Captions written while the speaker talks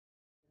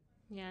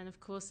Yeah, and of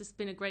course, it's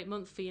been a great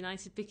month for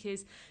United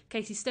because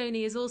Katie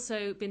Stoney has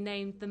also been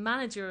named the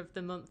manager of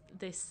the month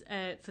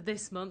for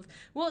this month.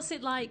 What's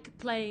it like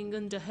playing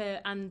under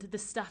her and the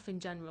staff in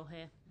general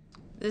here?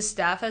 The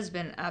staff has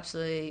been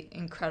absolutely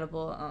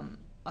incredible.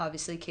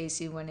 Obviously,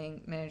 Casey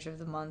winning Manager of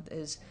the Month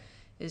is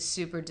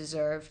super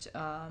deserved,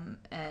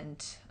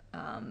 and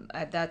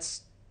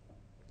that's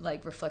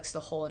like reflects the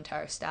whole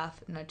entire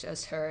staff, not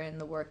just her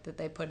and the work that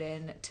they put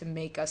in to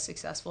make us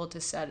successful,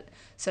 to set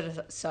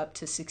us up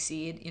to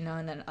succeed,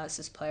 and then us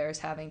as players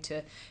having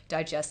to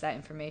digest that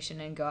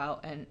information and go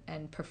out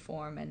and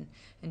perform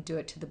and do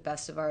it to the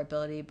best of our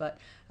ability. But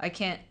I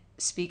can't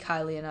speak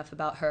highly enough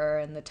about her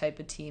and the type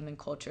of team and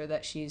culture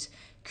that she's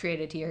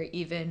created here.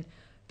 Even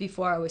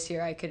before I was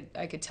here, I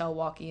could tell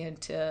walking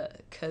into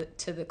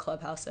to the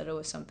clubhouse that it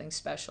was something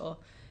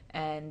special,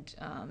 and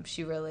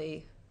she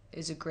really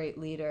is a great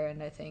leader,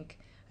 and I think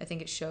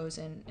it shows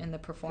in the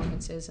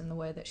performances and the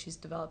way that she's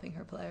developing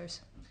her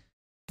players.